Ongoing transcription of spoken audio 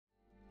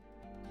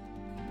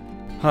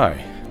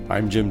Hi,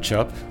 I'm Jim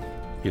Chupp.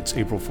 It's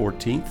April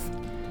 14th,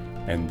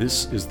 and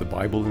this is the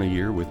Bible in a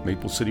Year with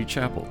Maple City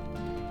Chapel.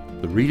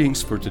 The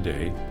readings for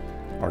today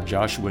are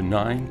Joshua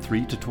 9,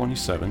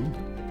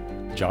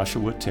 3-27,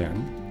 Joshua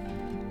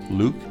 10,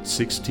 Luke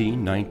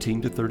 16,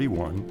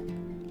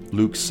 19-31,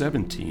 Luke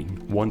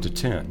 17,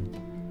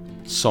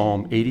 1-10,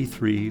 Psalm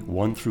 83,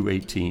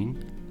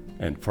 1-18,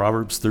 and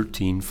Proverbs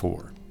 13,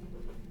 4.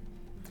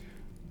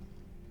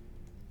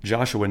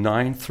 Joshua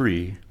 9,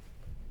 3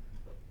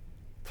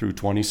 through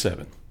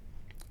 27.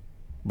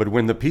 But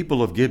when the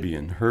people of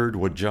Gibeon heard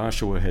what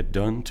Joshua had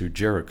done to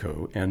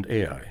Jericho and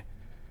Ai,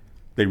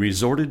 they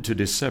resorted to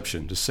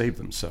deception to save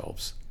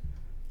themselves.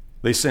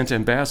 They sent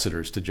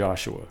ambassadors to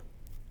Joshua,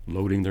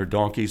 loading their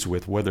donkeys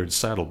with weathered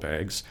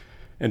saddlebags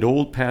and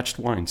old patched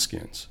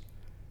wineskins.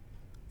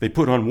 They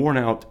put on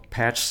worn-out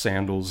patched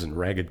sandals and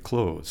ragged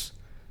clothes,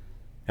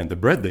 and the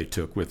bread they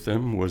took with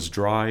them was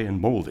dry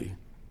and moldy.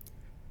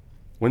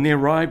 When they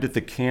arrived at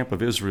the camp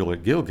of Israel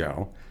at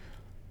Gilgal,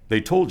 they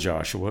told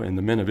Joshua and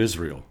the men of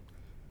Israel,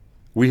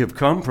 "We have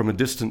come from a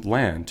distant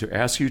land to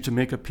ask you to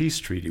make a peace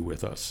treaty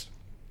with us."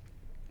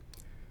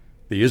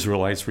 The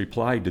Israelites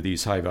replied to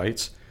these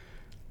Hivites,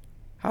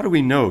 "How do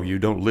we know you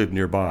don't live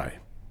nearby?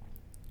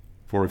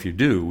 For if you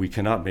do, we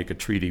cannot make a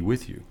treaty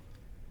with you."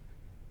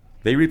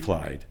 They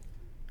replied,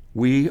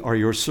 "We are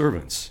your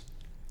servants."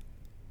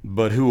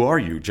 "But who are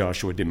you?"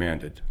 Joshua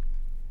demanded.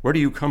 "Where do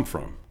you come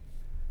from?"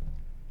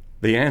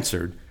 They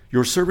answered,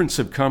 "Your servants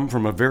have come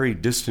from a very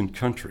distant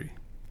country.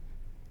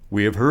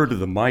 We have heard of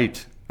the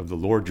might of the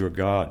Lord your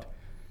God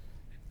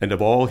and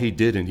of all he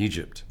did in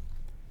Egypt.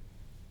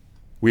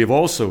 We have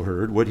also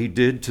heard what he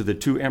did to the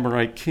two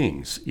Amorite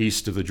kings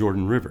east of the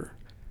Jordan River,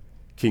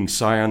 King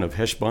Sihon of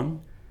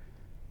Heshbon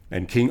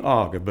and King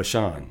Og of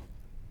Bashan,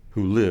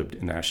 who lived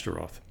in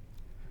Ashtaroth.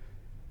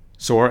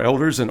 So our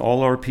elders and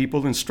all our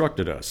people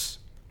instructed us,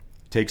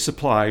 'Take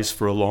supplies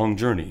for a long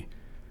journey.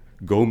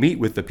 Go meet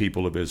with the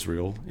people of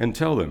Israel and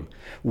tell them,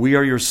 we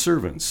are your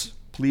servants.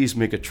 Please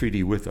make a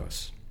treaty with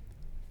us.'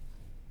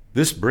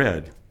 This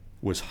bread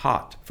was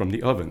hot from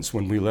the ovens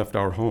when we left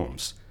our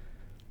homes.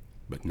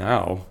 But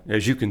now,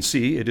 as you can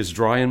see, it is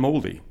dry and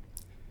moldy.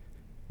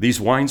 These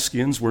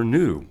wineskins were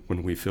new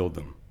when we filled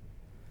them.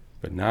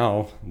 But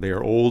now they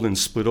are old and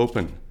split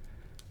open,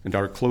 and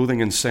our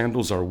clothing and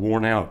sandals are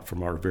worn out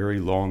from our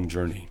very long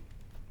journey."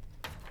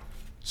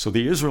 So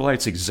the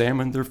Israelites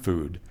examined their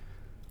food,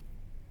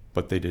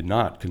 but they did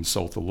not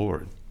consult the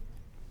Lord.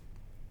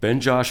 Then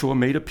Joshua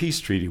made a peace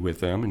treaty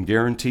with them and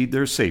guaranteed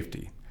their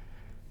safety,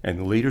 and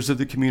the leaders of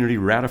the community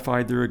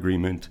ratified their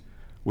agreement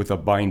with a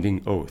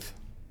binding oath.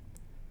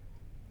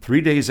 3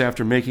 days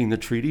after making the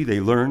treaty, they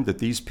learned that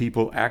these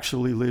people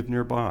actually lived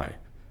nearby.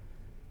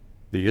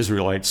 The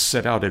Israelites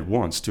set out at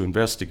once to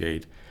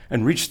investigate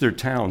and reached their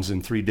towns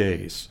in 3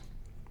 days.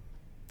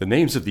 The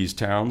names of these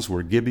towns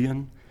were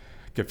Gibeon,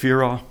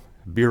 Kephirah,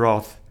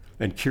 Beeroth,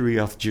 and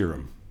Kiriath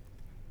Jearim.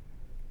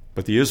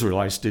 But the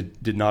Israelites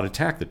did not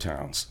attack the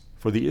towns,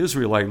 for the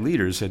Israelite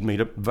leaders had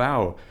made a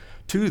vow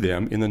to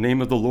them in the name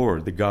of the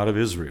Lord, the God of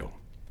Israel.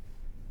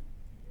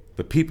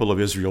 The people of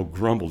Israel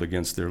grumbled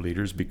against their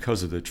leaders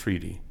because of the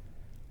treaty.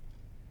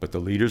 But the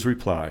leaders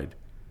replied,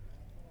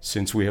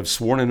 "Since we have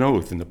sworn an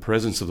oath in the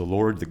presence of the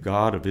Lord, the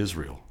God of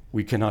Israel,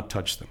 we cannot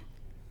touch them.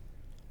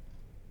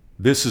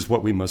 This is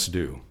what we must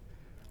do.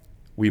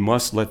 We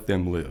must let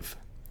them live.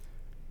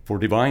 For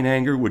divine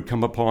anger would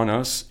come upon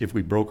us if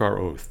we broke our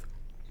oath.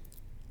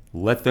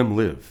 Let them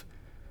live."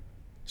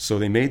 So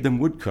they made them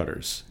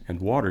woodcutters and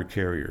water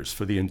carriers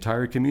for the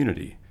entire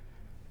community,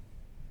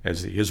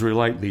 as the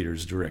Israelite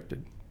leaders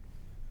directed.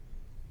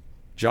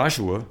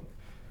 Joshua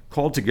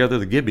called together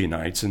the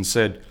Gibeonites and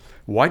said,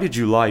 "Why did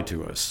you lie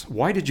to us?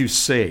 Why did you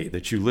say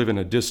that you live in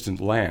a distant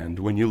land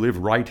when you live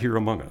right here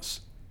among us?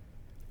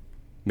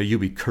 May you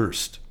be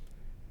cursed.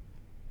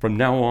 From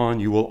now on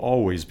you will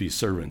always be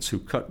servants who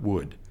cut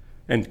wood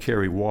and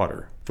carry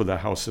water for the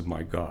house of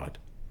my God."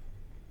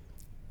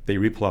 They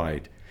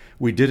replied,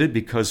 "We did it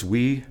because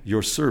we,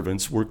 your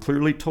servants, were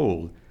clearly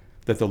told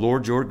that the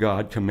Lord your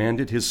God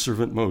commanded his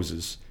servant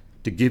Moses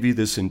to give you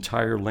this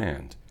entire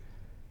land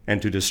and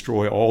to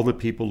destroy all the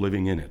people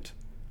living in it.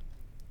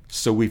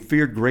 So we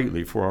feared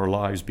greatly for our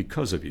lives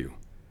because of you.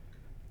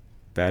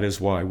 That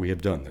is why we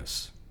have done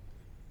this.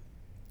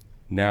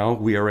 Now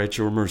we are at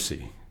your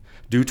mercy.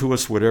 Do to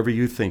us whatever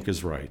you think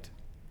is right."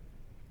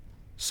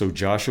 So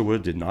Joshua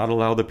did not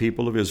allow the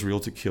people of Israel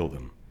to kill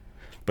them,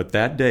 but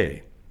that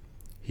day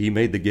he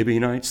made the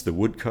Gibeonites the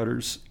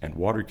woodcutters and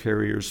water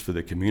carriers for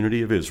the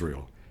community of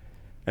Israel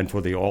and for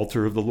the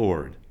altar of the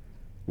Lord,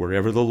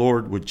 wherever the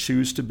Lord would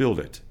choose to build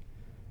it.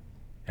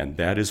 And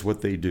that is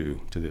what they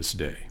do to this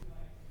day.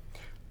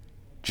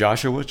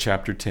 Joshua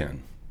chapter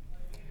 10.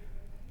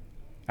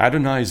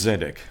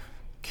 Adoni-Zedek,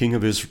 king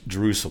of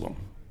Jerusalem,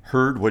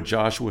 heard what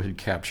Joshua had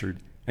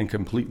captured and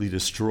completely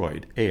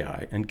destroyed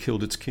Ai and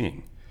killed its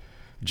king,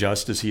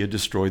 just as he had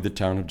destroyed the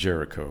town of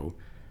Jericho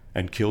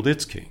and killed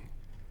its king.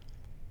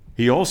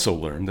 He also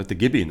learned that the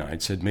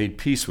Gibeonites had made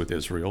peace with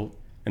Israel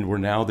and were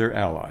now their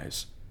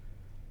allies.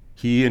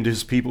 He and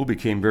his people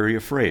became very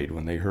afraid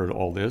when they heard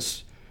all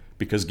this,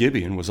 because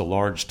Gibeon was a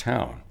large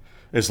town,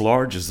 as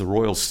large as the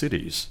royal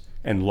cities,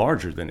 and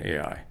larger than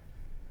Ai.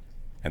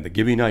 And the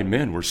Gibeonite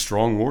men were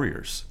strong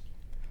warriors.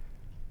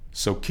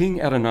 So King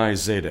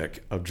Adonizedek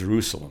of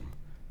Jerusalem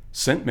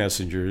sent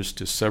messengers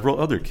to several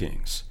other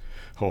kings,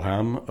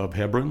 Hoham of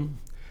Hebron,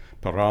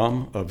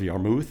 Param of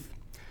Yarmuth,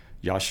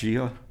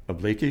 Yashia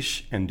of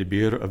Lachish, and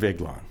Debir of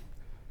Eglon.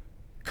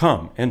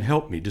 "Come and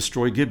help me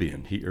destroy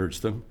Gibeon," he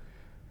urged them,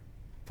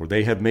 "for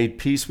they have made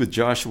peace with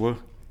Joshua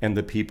and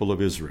the people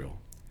of Israel."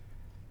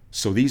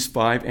 So these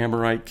 5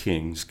 Amorite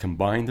kings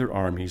combined their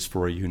armies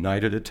for a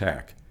united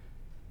attack.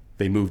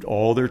 They moved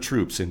all their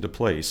troops into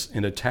place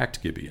and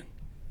attacked Gibeon.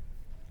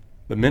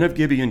 The men of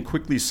Gibeon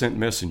quickly sent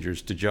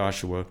messengers to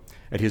Joshua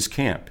at his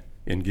camp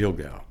in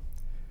Gilgal.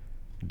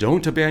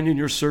 "Don't abandon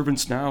your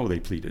servants now," they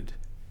pleaded.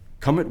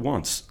 "Come at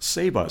once,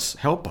 save us,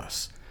 help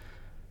us.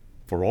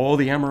 For all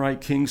the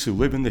Amorite kings who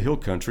live in the hill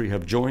country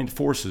have joined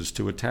forces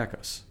to attack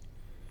us."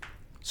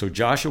 So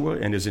Joshua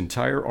and his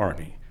entire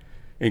army,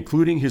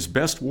 including his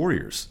best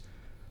warriors,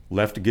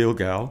 left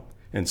Gilgal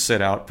and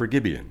set out for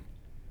Gibeon.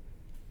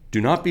 "Do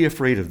not be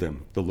afraid of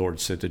them," the Lord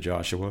said to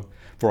Joshua,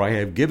 "for I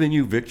have given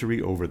you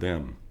victory over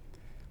them.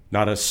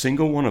 Not a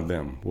single one of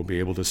them will be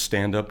able to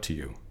stand up to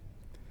you."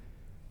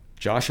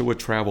 Joshua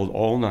traveled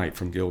all night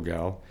from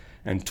Gilgal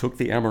and took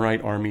the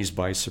Amorite armies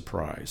by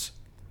surprise.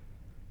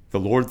 The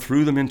Lord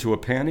threw them into a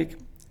panic,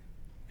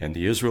 and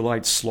the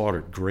Israelites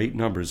slaughtered great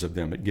numbers of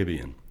them at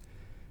Gibeon.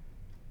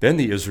 Then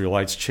the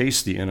Israelites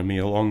chased the enemy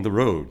along the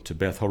road to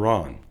Beth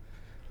Horon,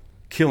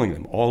 killing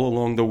them all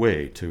along the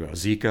way to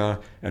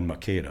Azekah and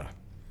Makkedah.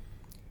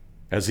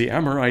 As the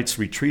Amorites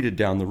retreated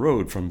down the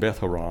road from Beth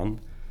Horon,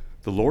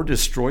 the Lord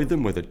destroyed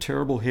them with a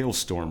terrible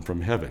hailstorm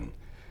from heaven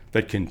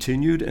that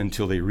continued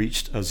until they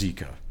reached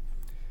Azekah.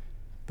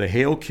 The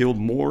hail killed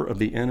more of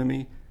the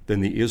enemy than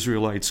the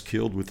Israelites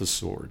killed with the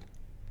sword.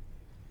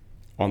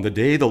 On the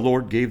day the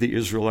Lord gave the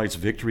Israelites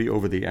victory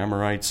over the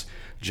Amorites,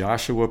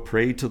 Joshua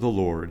prayed to the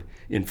Lord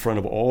in front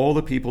of all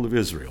the people of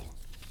Israel.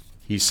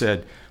 He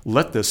said,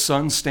 "Let the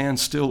sun stand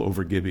still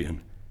over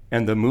Gibeon,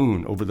 and the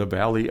moon over the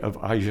valley of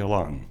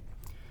Aijalon."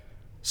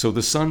 So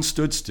the sun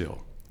stood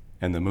still,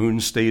 and the moon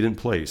stayed in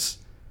place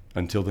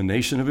until the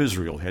nation of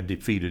Israel had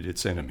defeated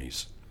its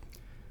enemies.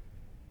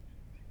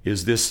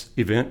 Is this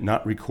event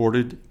not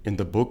recorded in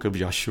the book of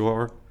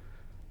Yashar?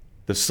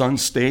 The sun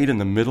stayed in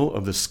the middle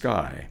of the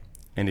sky,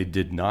 and it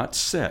did not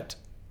set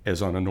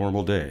as on a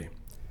normal day.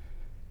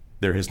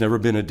 There has never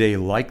been a day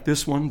like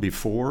this one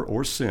before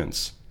or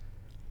since,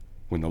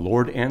 when the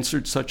Lord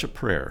answered such a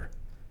prayer.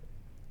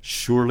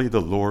 Surely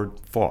the Lord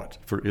fought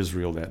for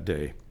Israel that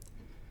day.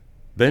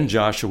 Then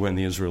Joshua and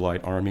the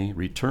Israelite army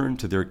returned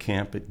to their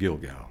camp at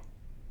Gilgal.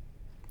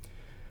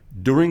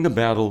 During the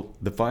battle,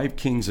 the 5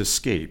 kings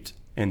escaped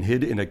and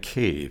hid in a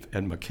cave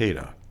at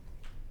Makkedah.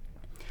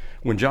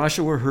 When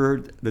Joshua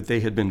heard that they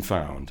had been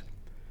found,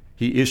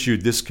 he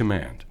issued this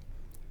command: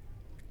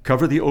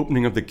 "Cover the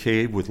opening of the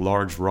cave with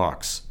large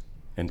rocks,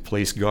 and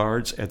place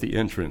guards at the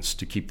entrance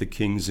to keep the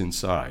kings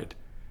inside.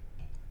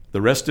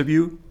 The rest of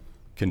you,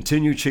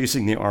 continue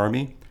chasing the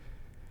army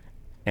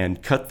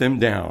and cut them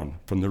down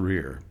from the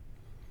rear.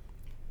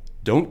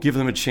 Don't give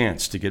them a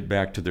chance to get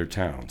back to their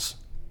towns,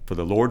 for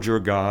the Lord your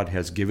God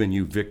has given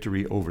you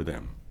victory over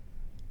them."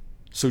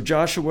 So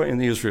Joshua and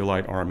the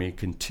Israelite army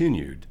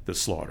continued the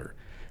slaughter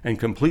and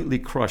completely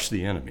crushed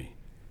the enemy.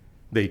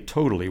 They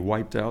totally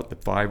wiped out the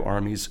 5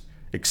 armies,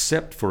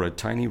 except for a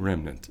tiny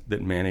remnant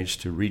that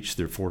managed to reach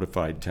their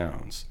fortified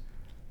towns.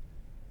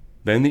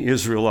 Then the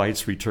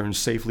Israelites returned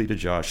safely to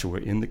Joshua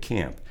in the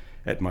camp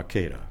at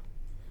Makkedah.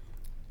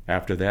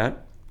 After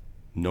that,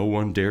 no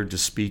one dared to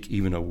speak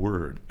even a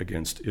word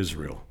against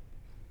Israel.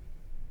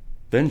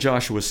 Then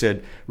Joshua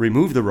said,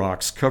 "Remove the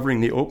rocks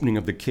covering the opening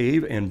of the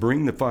cave and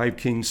bring the 5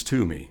 kings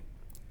to me."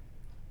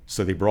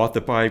 So they brought the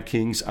 5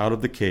 kings out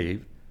of the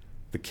cave,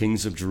 the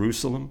kings of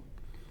Jerusalem,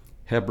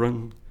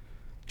 Hebron,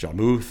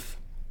 Jarmuth,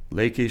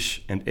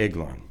 Lachish, and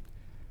Eglon.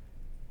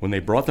 When they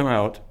brought them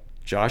out,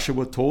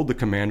 Joshua told the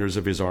commanders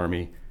of his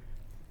army,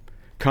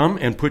 "Come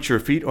and put your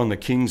feet on the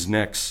kings'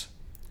 necks."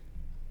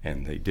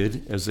 And they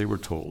did as they were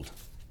told.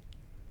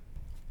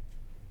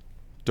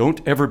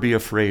 "Don't ever be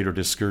afraid or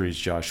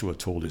discouraged," Joshua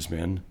told his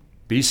men.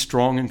 "Be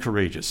strong and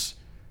courageous,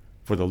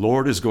 for the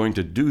Lord is going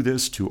to do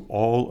this to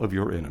all of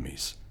your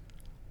enemies."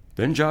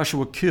 Then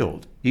Joshua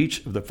killed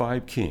each of the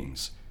 5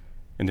 kings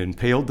and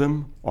impaled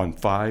them on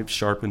 5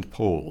 sharpened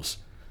poles,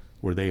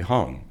 where they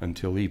hung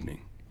until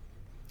evening.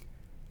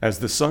 As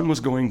the sun was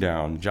going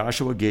down,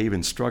 Joshua gave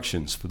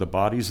instructions for the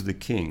bodies of the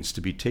kings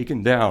to be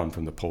taken down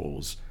from the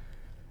poles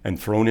and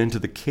thrown into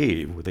the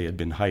cave where they had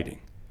been hiding.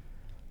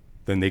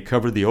 Then they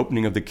covered the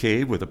opening of the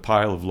cave with a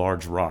pile of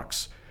large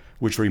rocks,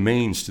 which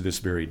remains to this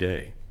very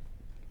day.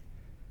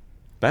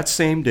 That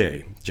same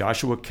day,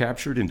 Joshua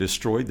captured and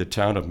destroyed the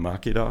town of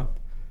Makkedah.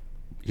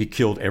 He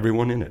killed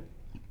everyone in it,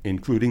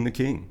 including the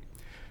king,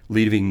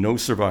 leaving no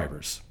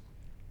survivors.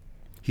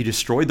 He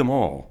destroyed them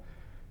all,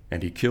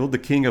 and he killed the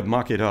king of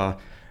Makkedah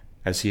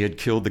as he had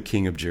killed the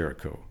king of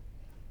Jericho.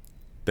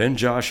 Then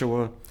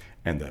Joshua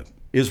and the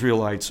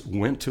Israelites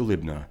went to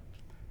Libnah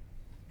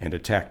and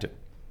attacked it.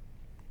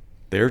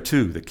 There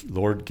too the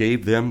Lord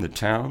gave them the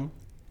town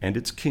and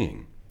its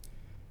king.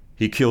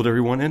 He killed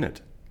everyone in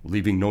it,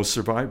 leaving no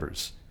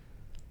survivors.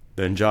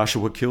 Then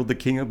Joshua killed the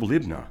king of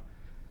Libnah,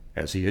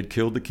 as he had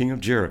killed the king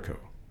of Jericho.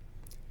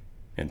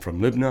 And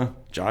from Libnah,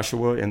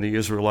 Joshua and the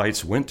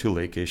Israelites went to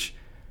Lachish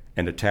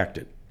and attacked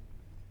it.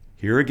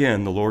 Here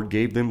again the Lord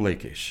gave them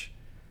Lachish.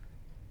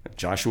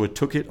 Joshua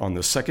took it on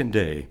the second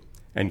day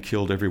and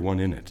killed everyone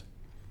in it,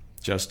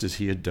 just as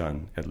he had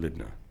done at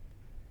Libnah.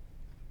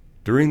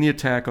 During the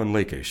attack on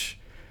Lachish,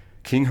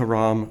 King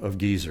Hiram of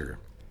Gezer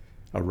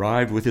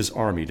arrived with his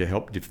army to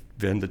help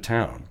defend the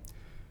town,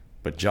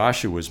 but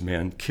Joshua's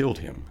men killed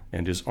him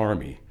and his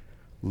army,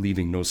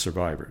 leaving no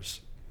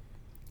survivors.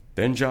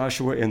 Then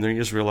Joshua and the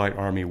Israelite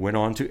army went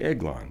on to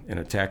Eglon and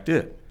attacked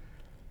it.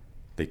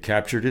 They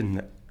captured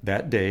it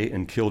that day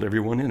and killed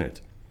everyone in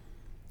it.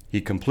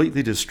 He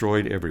completely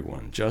destroyed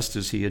everyone, just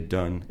as he had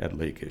done at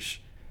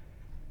Lachish.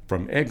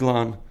 From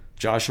Eglon,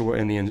 Joshua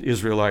and the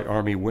Israelite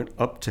army went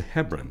up to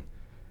Hebron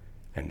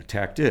and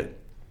attacked it.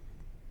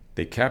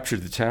 They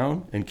captured the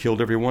town and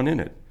killed everyone in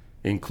it,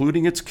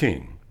 including its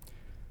king,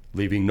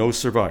 leaving no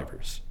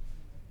survivors.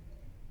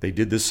 They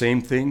did the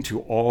same thing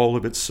to all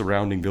of its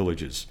surrounding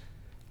villages.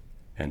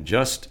 And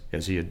just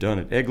as he had done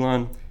at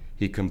Eglon,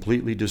 he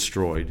completely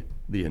destroyed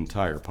the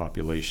entire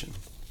population.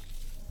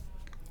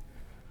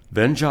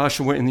 Then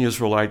Joshua and the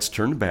Israelites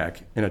turned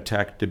back and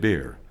attacked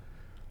Debir.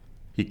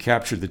 He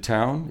captured the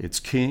town, its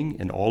king,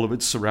 and all of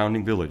its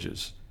surrounding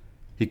villages.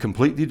 He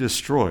completely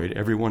destroyed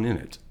everyone in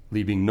it,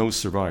 leaving no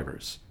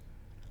survivors.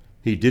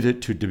 He did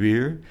it to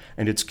Debir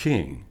and its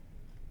king,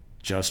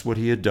 just what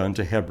he had done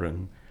to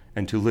Hebron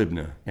and to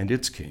Libnah and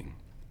its king.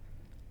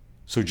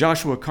 So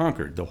Joshua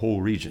conquered the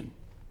whole region,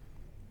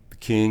 the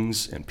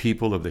kings and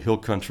people of the hill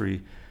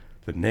country,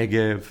 the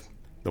Negev,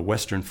 the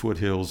western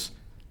foothills,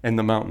 and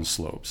the mountain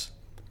slopes.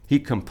 He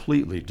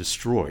completely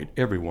destroyed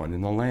everyone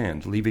in the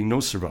land, leaving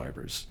no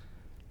survivors,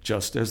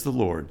 just as the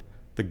Lord,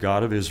 the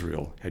God of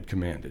Israel, had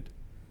commanded.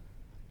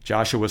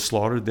 Joshua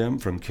slaughtered them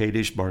from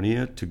Kadesh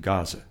Barnea to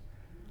Gaza,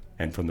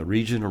 and from the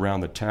region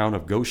around the town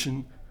of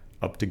Goshen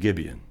up to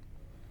Gibeon.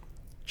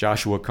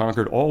 Joshua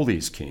conquered all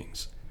these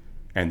kings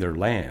and their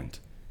land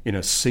in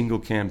a single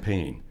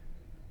campaign,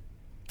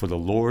 for the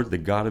Lord, the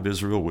God of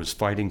Israel, was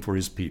fighting for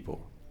his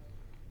people.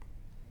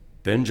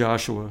 Then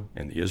Joshua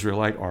and the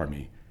Israelite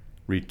army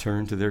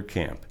returned to their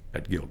camp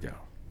at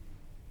Gilgal.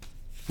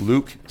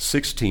 Luke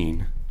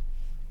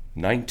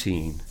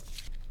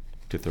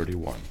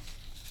 16:19-31.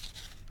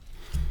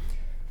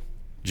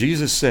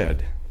 Jesus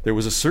said, "There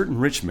was a certain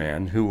rich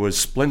man who was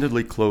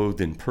splendidly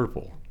clothed in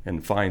purple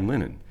and fine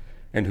linen,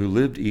 and who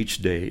lived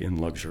each day in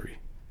luxury.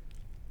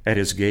 At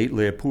his gate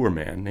lay a poor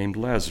man named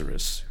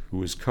Lazarus, who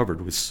was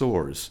covered with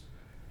sores.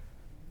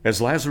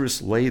 As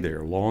Lazarus lay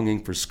there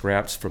longing for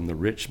scraps from the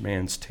rich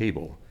man's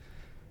table,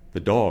 the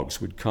dogs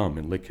would come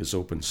and lick his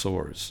open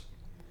sores.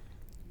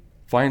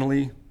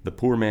 Finally, the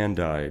poor man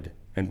died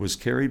and was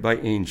carried by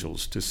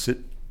angels to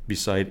sit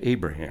beside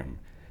Abraham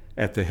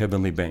at the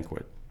heavenly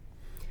banquet.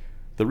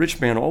 The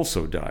rich man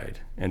also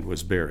died and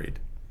was buried,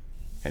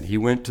 and he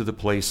went to the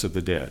place of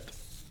the dead.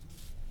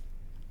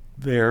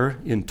 There,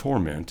 in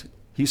torment,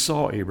 he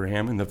saw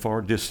Abraham in the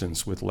far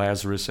distance with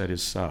Lazarus at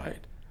his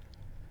side.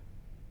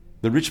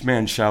 The rich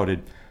man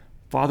shouted,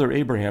 'Father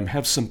Abraham,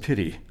 have some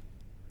pity.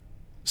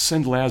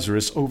 Send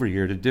Lazarus over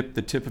here to dip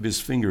the tip of his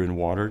finger in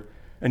water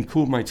and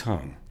cool my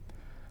tongue.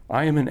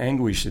 I am in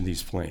anguish in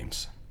these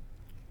flames.'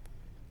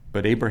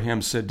 But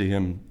Abraham said to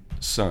him,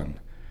 'Son,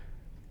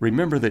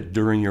 remember that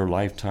during your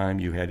lifetime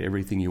you had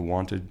everything you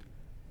wanted,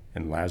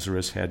 and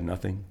Lazarus had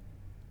nothing.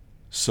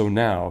 So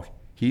now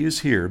he is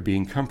here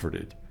being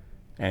comforted,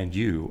 and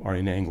you are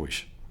in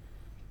anguish.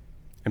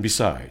 And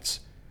besides,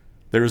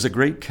 there is a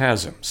great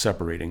chasm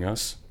separating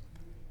us.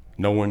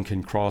 No one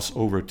can cross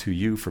over to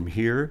you from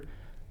here,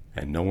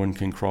 and no one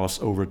can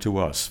cross over to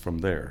us from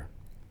there.'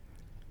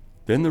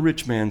 Then the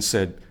rich man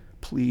said,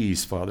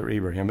 'Please, Father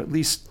Abraham, at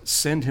least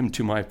send him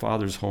to my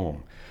father's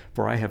home,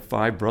 for I have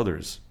 5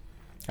 brothers,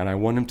 and I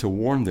want him to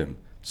warn them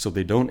so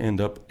they don't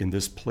end up in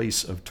this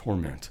place of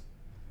torment.'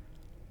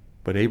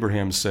 But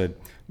Abraham said,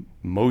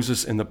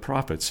 'Moses and the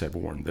prophets have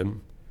warned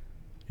them.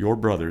 Your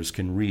brothers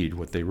can read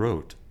what they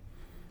wrote.'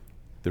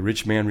 The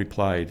rich man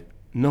replied,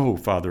 'No,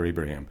 Father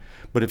Abraham,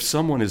 but if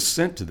someone is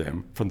sent to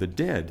them from the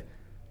dead,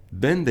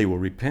 then they will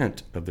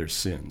repent of their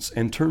sins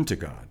and turn to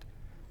God.'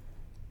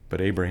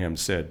 But Abraham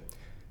said,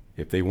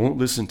 'If they won't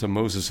listen to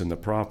Moses and the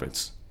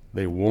prophets,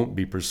 they won't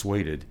be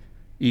persuaded,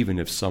 even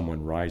if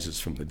someone rises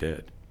from the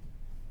dead.'"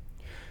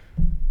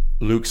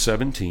 Luke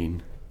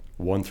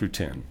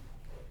 17:1-10.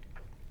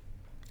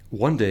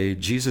 One day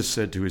Jesus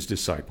said to his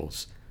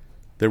disciples,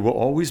 "There will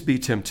always be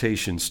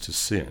temptations to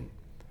sin,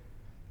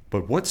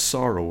 but what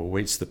sorrow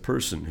awaits the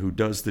person who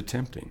does the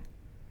tempting?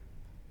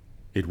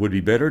 It would be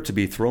better to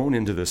be thrown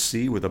into the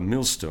sea with a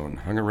millstone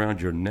hung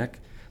around your neck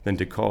than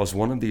to cause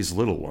one of these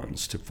little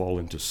ones to fall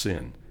into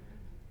sin.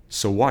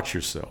 So watch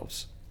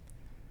yourselves.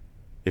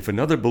 If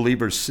another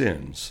believer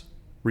sins,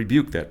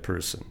 rebuke that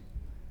person.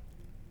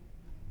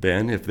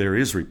 Then, if there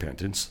is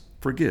repentance,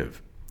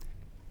 forgive.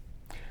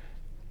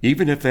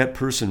 Even if that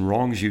person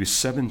wrongs you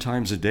 7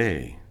 times a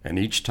day and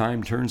each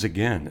time turns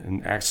again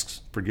and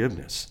asks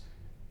forgiveness,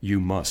 you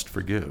must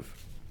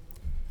forgive.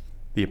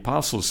 The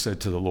apostles said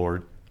to the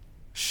Lord,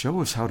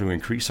 "Show us how to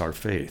increase our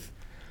faith."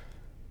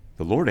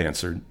 The Lord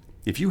answered,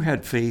 "If you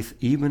had faith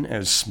even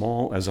as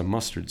small as a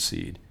mustard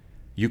seed,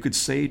 you could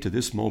say to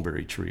this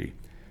mulberry tree,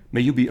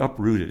 'May you be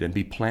uprooted and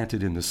be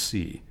planted in the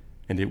sea,'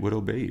 and it would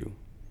obey you."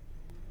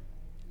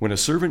 When a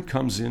servant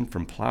comes in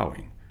from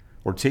plowing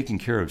or taking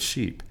care of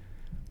sheep,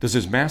 does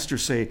his master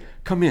say,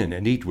 "Come in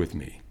and eat with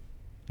me"?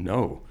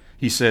 No.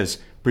 He says,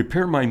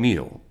 "Prepare my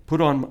meal,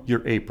 put on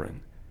your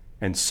apron,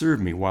 and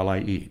serve me while I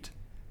eat.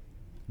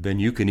 Then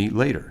you can eat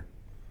later."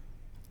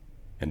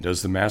 And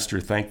does the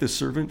master thank the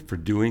servant for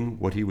doing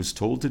what he was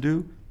told to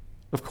do?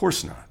 Of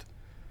course not.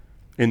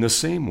 In the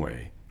same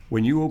way,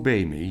 when you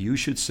obey me, you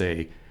should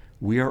say,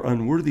 "We are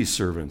unworthy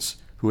servants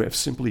who have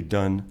simply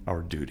done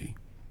our duty."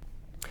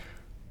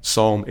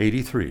 Psalm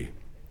 83.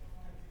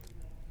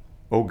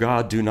 O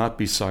God, do not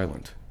be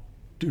silent.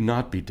 Do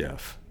not be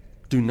deaf.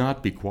 Do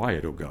not be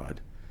quiet, O God.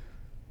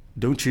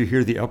 Don't you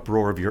hear the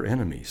uproar of your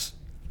enemies?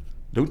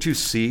 Don't you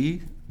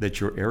see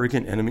that your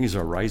arrogant enemies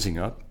are rising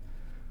up?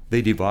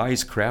 They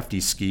devise crafty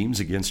schemes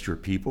against your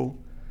people.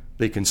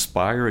 They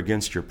conspire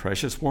against your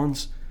precious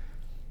ones.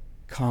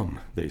 Come,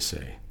 they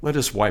say, let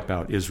us wipe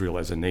out Israel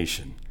as a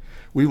nation.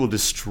 We will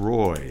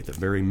destroy the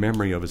very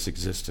memory of its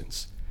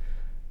existence.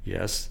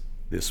 Yes,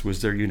 this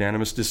was their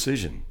unanimous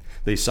decision.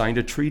 They signed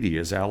a treaty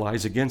as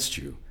allies against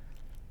you.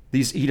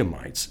 These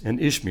Edomites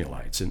and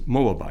Ishmaelites and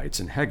Moabites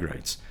and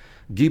Hagrites,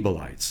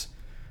 Gebalites,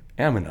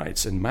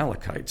 Ammonites and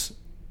Amalekites,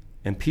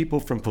 and people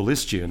from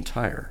Philistia and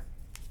Tyre.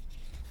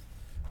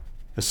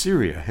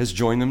 Assyria has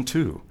joined them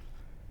too,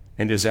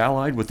 and is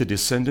allied with the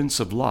descendants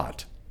of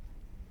Lot.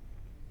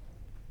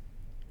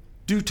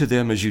 Do to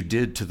them as you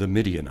did to the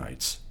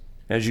Midianites,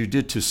 as you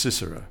did to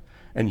Sisera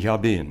and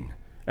Yabin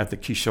at the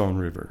Kishon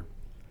River.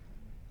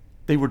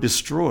 They were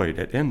destroyed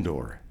at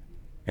Endor,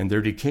 and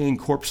their decaying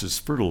corpses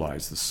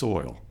fertilized the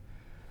soil.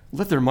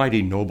 Let their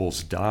mighty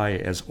nobles die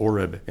as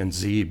Oreb and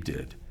Zeeb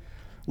did.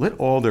 Let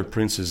all their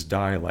princes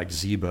die like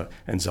Zebah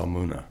and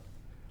Zalmunna.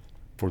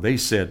 For they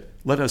said,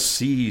 "Let us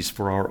seize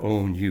for our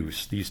own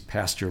use these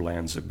pasture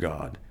lands of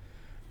God."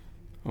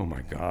 Oh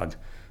my God,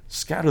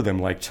 scatter them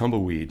like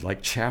tumbleweed,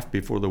 like chaff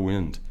before the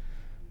wind.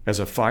 As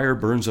a fire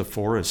burns a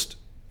forest,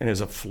 and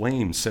as a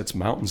flame sets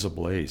mountains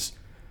ablaze,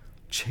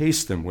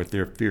 chase them with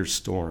their fierce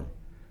storm.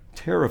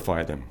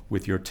 Terrify them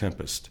with your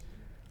tempest.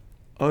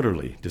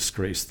 Utterly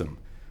disgrace them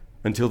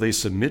until they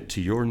submit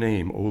to your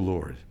name, O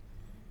Lord.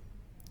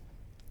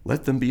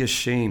 Let them be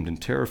ashamed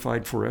and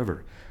terrified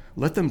forever.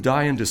 Let them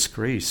die in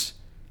disgrace.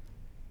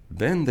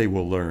 Then they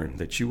will learn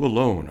that you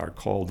alone are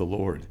called the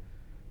Lord,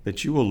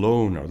 that you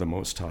alone are the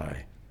Most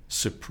High,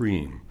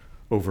 supreme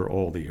over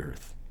all the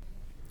earth.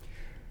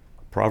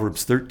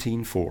 Proverbs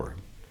 13:4.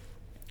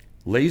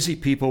 Lazy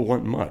people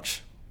want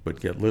much, but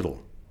get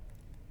little.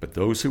 But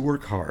those who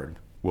work hard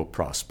will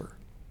prosper.